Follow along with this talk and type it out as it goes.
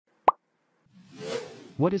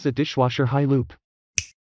What is a dishwasher high loop?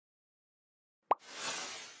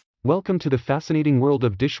 Welcome to the fascinating world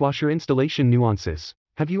of dishwasher installation nuances.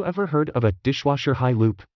 Have you ever heard of a dishwasher high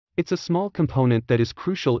loop? It's a small component that is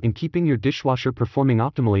crucial in keeping your dishwasher performing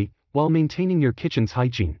optimally while maintaining your kitchen's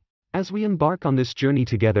hygiene. As we embark on this journey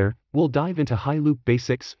together, we'll dive into high loop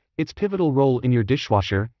basics, its pivotal role in your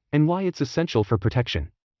dishwasher, and why it's essential for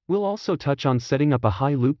protection. We'll also touch on setting up a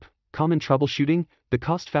high loop, common troubleshooting, the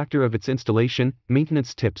cost factor of its installation,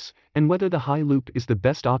 maintenance tips, and whether the high loop is the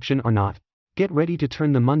best option or not. Get ready to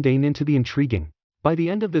turn the mundane into the intriguing. By the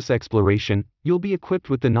end of this exploration, you'll be equipped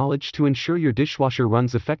with the knowledge to ensure your dishwasher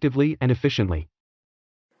runs effectively and efficiently.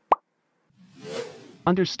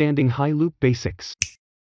 Understanding high loop basics.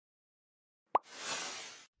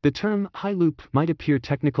 The term high loop might appear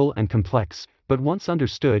technical and complex, but once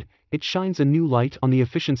understood, it shines a new light on the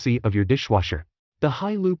efficiency of your dishwasher. The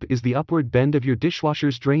high loop is the upward bend of your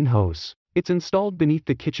dishwasher's drain hose. It's installed beneath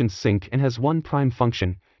the kitchen sink and has one prime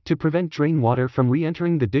function: to prevent drain water from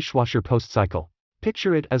re-entering the dishwasher post-cycle.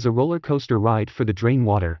 Picture it as a roller coaster ride for the drain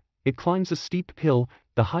water. It climbs a steep hill,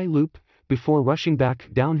 the high loop, before rushing back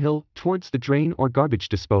downhill towards the drain or garbage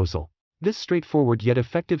disposal. This straightforward yet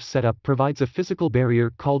effective setup provides a physical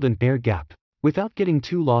barrier called an air gap. Without getting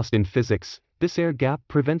too lost in physics, this air gap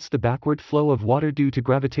prevents the backward flow of water due to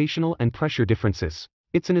gravitational and pressure differences.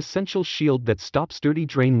 It's an essential shield that stops dirty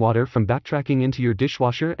drain water from backtracking into your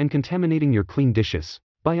dishwasher and contaminating your clean dishes.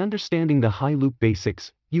 By understanding the high loop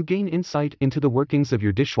basics, you gain insight into the workings of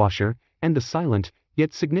your dishwasher and the silent,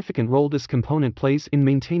 yet significant role this component plays in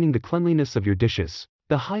maintaining the cleanliness of your dishes.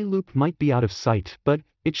 The high loop might be out of sight, but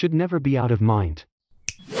it should never be out of mind.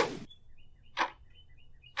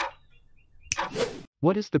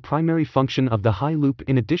 What is the primary function of the high loop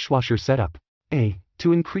in a dishwasher setup? A.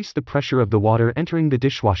 To increase the pressure of the water entering the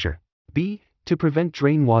dishwasher. B. To prevent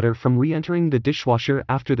drain water from re-entering the dishwasher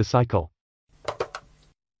after the cycle.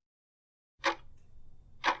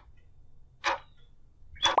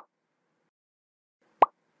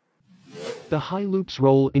 The high loop's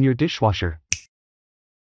role in your dishwasher.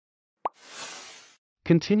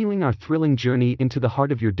 Continuing our thrilling journey into the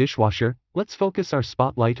heart of your dishwasher, let's focus our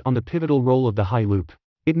spotlight on the pivotal role of the high loop.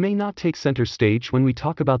 It may not take center stage when we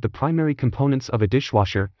talk about the primary components of a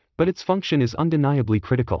dishwasher, but its function is undeniably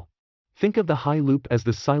critical. Think of the high loop as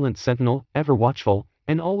the silent sentinel, ever watchful,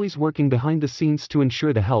 and always working behind the scenes to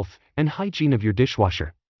ensure the health and hygiene of your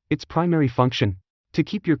dishwasher. Its primary function: to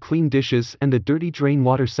keep your clean dishes and the dirty drain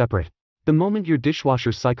water separate. The moment your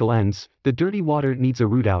dishwasher cycle ends, the dirty water needs a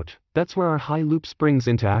route out. That's where our high loop springs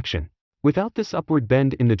into action. Without this upward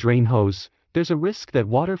bend in the drain hose, there's a risk that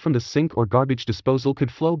water from the sink or garbage disposal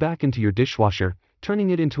could flow back into your dishwasher,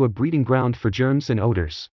 turning it into a breeding ground for germs and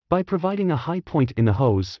odors. By providing a high point in the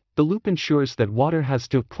hose, the loop ensures that water has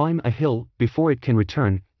to climb a hill before it can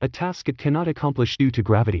return, a task it cannot accomplish due to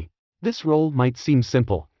gravity. This role might seem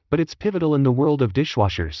simple, but it's pivotal in the world of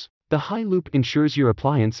dishwashers. The high loop ensures your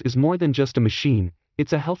appliance is more than just a machine.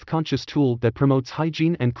 It's a health-conscious tool that promotes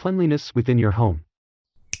hygiene and cleanliness within your home.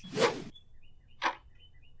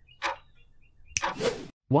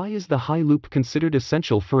 Why is the high loop considered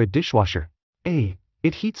essential for a dishwasher? A.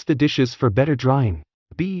 It heats the dishes for better drying.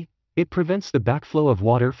 B. It prevents the backflow of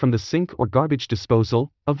water from the sink or garbage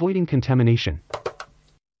disposal, avoiding contamination.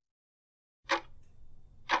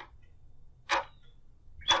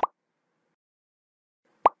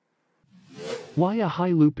 Why a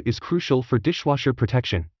high loop is crucial for dishwasher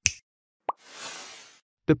protection.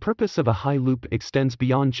 The purpose of a high loop extends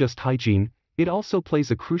beyond just hygiene. It also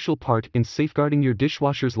plays a crucial part in safeguarding your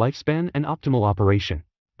dishwasher's lifespan and optimal operation.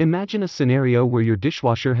 Imagine a scenario where your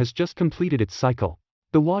dishwasher has just completed its cycle.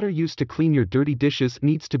 The water used to clean your dirty dishes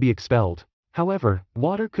needs to be expelled. However,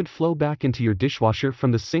 water could flow back into your dishwasher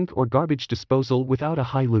from the sink or garbage disposal without a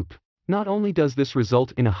high loop. Not only does this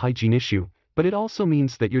result in a hygiene issue, but it also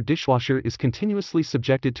means that your dishwasher is continuously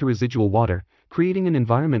subjected to residual water, creating an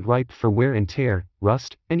environment ripe for wear and tear,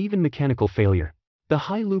 rust, and even mechanical failure. The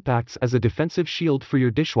high loop acts as a defensive shield for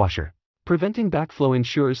your dishwasher. Preventing backflow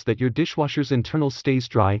ensures that your dishwasher's internal stays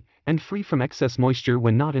dry and free from excess moisture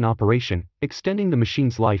when not in operation, extending the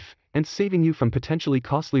machine's life and saving you from potentially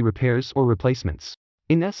costly repairs or replacements.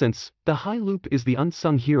 In essence, the high loop is the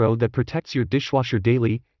unsung hero that protects your dishwasher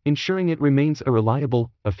daily, ensuring it remains a reliable,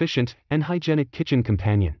 efficient, and hygienic kitchen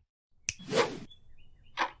companion.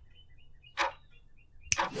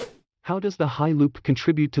 How does the high loop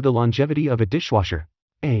contribute to the longevity of a dishwasher?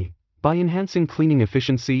 A. By enhancing cleaning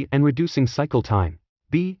efficiency and reducing cycle time.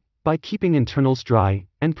 B. By keeping internals dry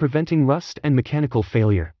and preventing rust and mechanical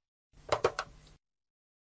failure.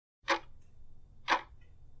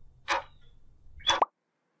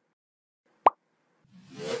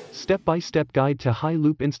 Step-by-step guide to high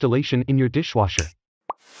loop installation in your dishwasher.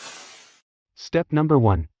 Step number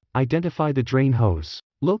 1. Identify the drain hose.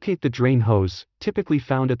 Locate the drain hose, typically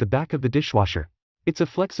found at the back of the dishwasher. It's a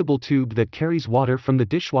flexible tube that carries water from the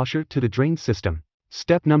dishwasher to the drain system.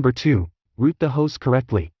 Step number 2. Route the hose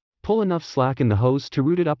correctly. Pull enough slack in the hose to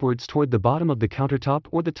route it upwards toward the bottom of the countertop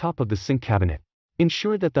or the top of the sink cabinet.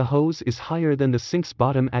 Ensure that the hose is higher than the sink's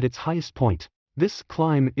bottom at its highest point. This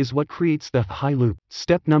climb is what creates the high loop.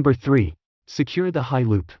 Step number 3. Secure the high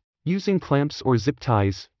loop. Using clamps or zip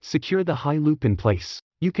ties, secure the high loop in place.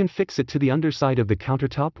 You can fix it to the underside of the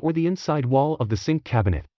countertop or the inside wall of the sink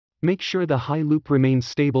cabinet. Make sure the high loop remains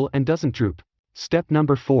stable and doesn't droop. Step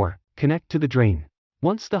number 4. Connect to the drain.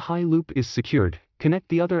 Once the high loop is secured, connect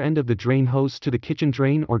the other end of the drain hose to the kitchen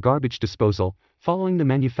drain or garbage disposal, following the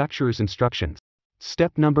manufacturer's instructions.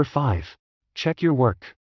 Step number 5. Check your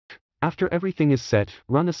work. After everything is set,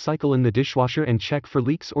 run a cycle in the dishwasher and check for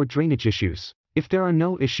leaks or drainage issues. If there are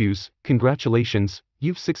no issues, congratulations,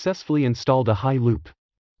 you've successfully installed a high loop.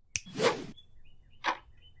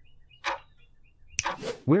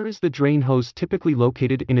 Where is the drain hose typically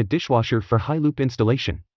located in a dishwasher for high loop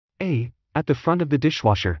installation? A. At the front of the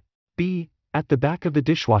dishwasher. B. At the back of the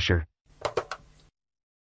dishwasher.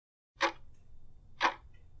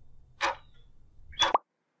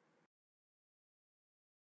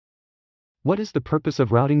 What is the purpose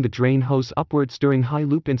of routing the drain hose upwards during high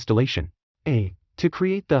loop installation? A. To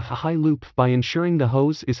create the high loop by ensuring the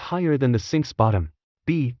hose is higher than the sink's bottom.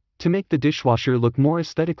 B. To make the dishwasher look more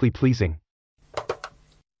aesthetically pleasing.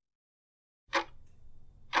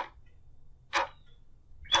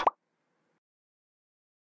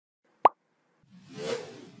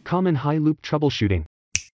 Common high loop troubleshooting.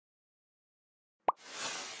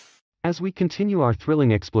 As we continue our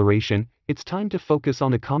thrilling exploration, it's time to focus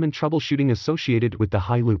on the common troubleshooting associated with the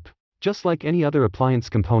high loop. Just like any other appliance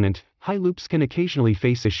component, high loops can occasionally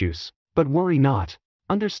face issues. But worry not.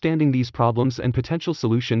 Understanding these problems and potential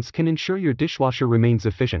solutions can ensure your dishwasher remains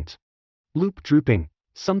efficient. Loop drooping.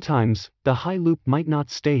 Sometimes, the high loop might not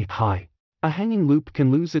stay high. A hanging loop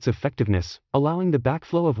can lose its effectiveness, allowing the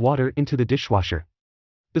backflow of water into the dishwasher.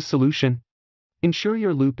 The solution? Ensure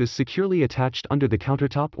your loop is securely attached under the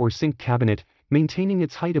countertop or sink cabinet, maintaining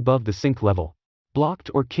its height above the sink level. Blocked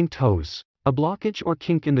or kinked hose. A blockage or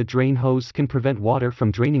kink in the drain hose can prevent water from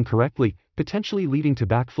draining correctly, potentially leading to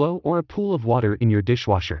backflow or a pool of water in your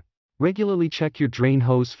dishwasher. Regularly check your drain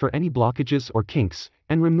hose for any blockages or kinks,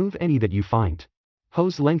 and remove any that you find.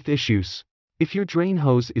 Hose length issues. If your drain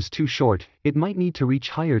hose is too short, it might need to reach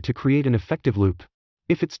higher to create an effective loop.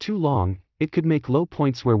 If it's too long, it could make low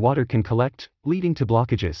points where water can collect, leading to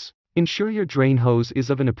blockages. Ensure your drain hose is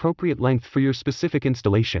of an appropriate length for your specific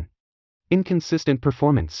installation. Inconsistent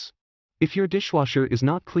performance. If your dishwasher is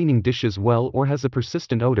not cleaning dishes well or has a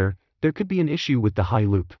persistent odor, there could be an issue with the high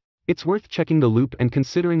loop. It's worth checking the loop and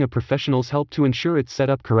considering a professional's help to ensure it's set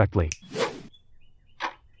up correctly.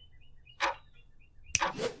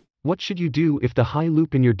 What should you do if the high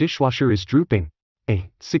loop in your dishwasher is drooping? A.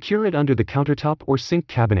 Secure it under the countertop or sink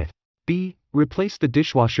cabinet. B. Replace the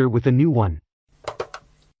dishwasher with a new one.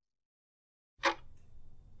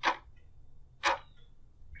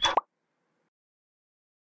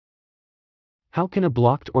 How can a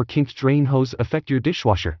blocked or kinked drain hose affect your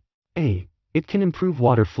dishwasher? A. It can improve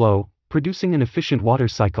water flow, producing an efficient water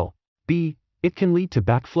cycle. B. It can lead to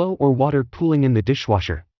backflow or water pooling in the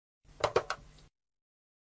dishwasher.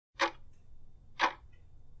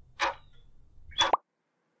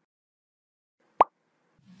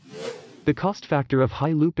 The cost factor of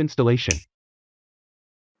high loop installation.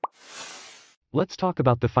 Let's talk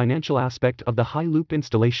about the financial aspect of the high loop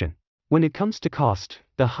installation. When it comes to cost,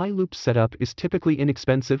 the high loop setup is typically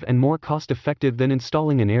inexpensive and more cost-effective than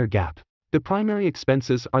installing an air gap. The primary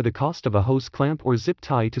expenses are the cost of a hose clamp or zip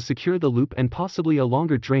tie to secure the loop and possibly a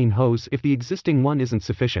longer drain hose if the existing one isn't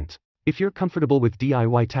sufficient. If you're comfortable with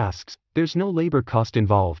DIY tasks, there's no labor cost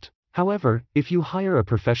involved. However, if you hire a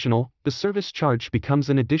professional, the service charge becomes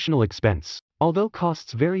an additional expense. Although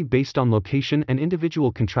costs vary based on location and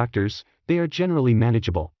individual contractors, they are generally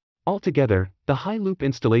manageable. Altogether, the high loop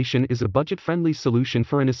installation is a budget-friendly solution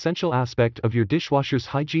for an essential aspect of your dishwasher's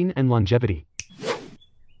hygiene and longevity.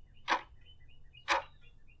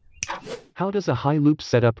 How does a high loop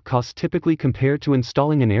setup cost typically compare to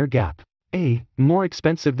installing an air gap? A. More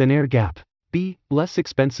expensive than air gap. B. Less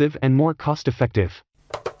expensive and more cost-effective.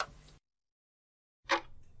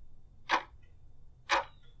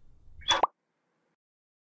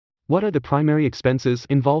 What are the primary expenses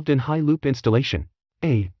involved in high loop installation?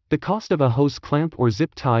 A. The cost of a hose clamp or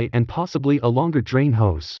zip tie and possibly a longer drain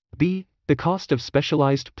hose. B. The cost of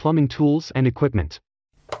specialized plumbing tools and equipment.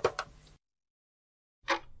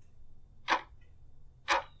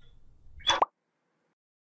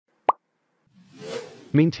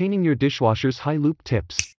 Maintaining your dishwasher's high loop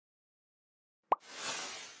tips.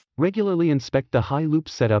 Regularly inspect the high loop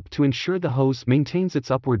setup to ensure the hose maintains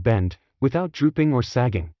its upward bend, without drooping or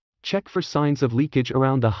sagging. Check for signs of leakage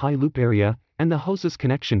around the high loop area and the hose's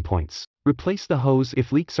connection points. Replace the hose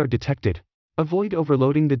if leaks are detected. Avoid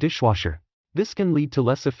overloading the dishwasher. This can lead to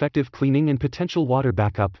less effective cleaning and potential water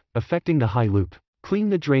backup, affecting the high loop. Clean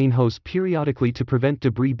the drain hose periodically to prevent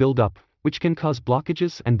debris buildup, which can cause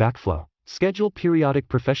blockages and backflow. Schedule periodic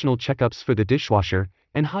professional checkups for the dishwasher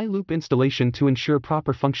and high loop installation to ensure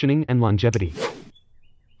proper functioning and longevity.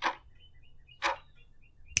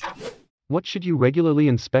 What should you regularly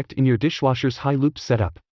inspect in your dishwasher's high loop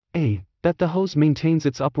setup? A. That the hose maintains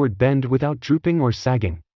its upward bend without drooping or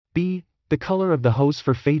sagging. B. The color of the hose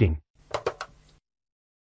for fading.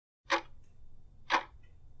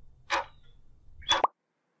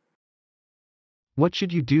 What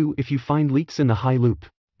should you do if you find leaks in the high loop?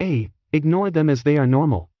 A. Ignore them as they are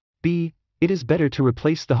normal. B. It is better to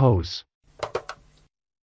replace the hose.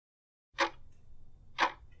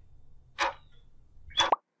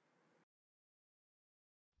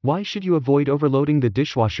 Why should you avoid overloading the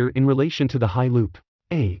dishwasher in relation to the high loop?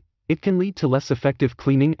 A. It can lead to less effective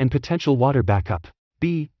cleaning and potential water backup.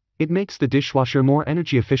 B. It makes the dishwasher more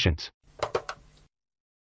energy efficient.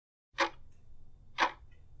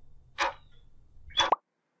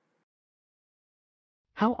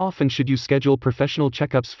 How often should you schedule professional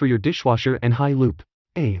checkups for your dishwasher and high loop?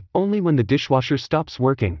 A. Only when the dishwasher stops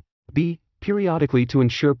working. B. Periodically to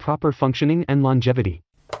ensure proper functioning and longevity.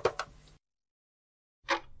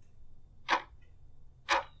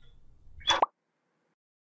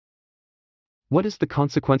 What is the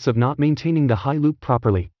consequence of not maintaining the high loop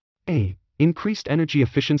properly? A. Increased energy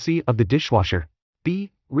efficiency of the dishwasher.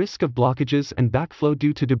 B. Risk of blockages and backflow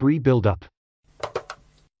due to debris buildup.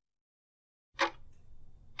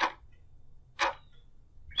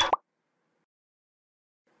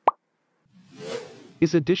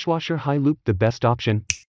 Is a dishwasher high loop the best option?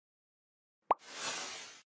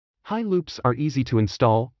 High loops are easy to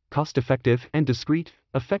install, cost-effective and discreet,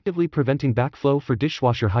 effectively preventing backflow for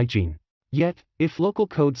dishwasher hygiene. Yet, if local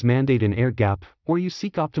codes mandate an air gap, or you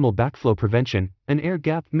seek optimal backflow prevention, an air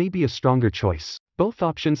gap may be a stronger choice. Both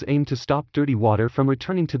options aim to stop dirty water from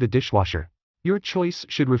returning to the dishwasher. Your choice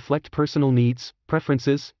should reflect personal needs,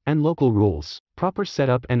 preferences, and local rules. Proper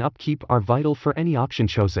setup and upkeep are vital for any option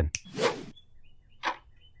chosen.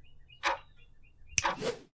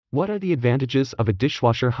 What are the advantages of a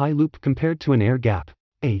dishwasher high loop compared to an air gap?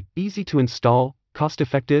 A. Easy to install,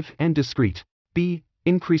 cost-effective and discreet. B.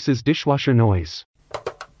 Increases dishwasher noise.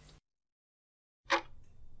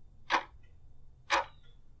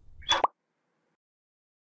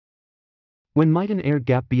 When might an air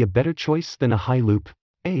gap be a better choice than a high loop?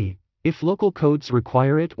 A. If local codes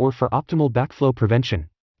require it or for optimal backflow prevention.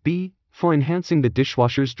 B. For enhancing the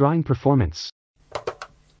dishwasher's drying performance.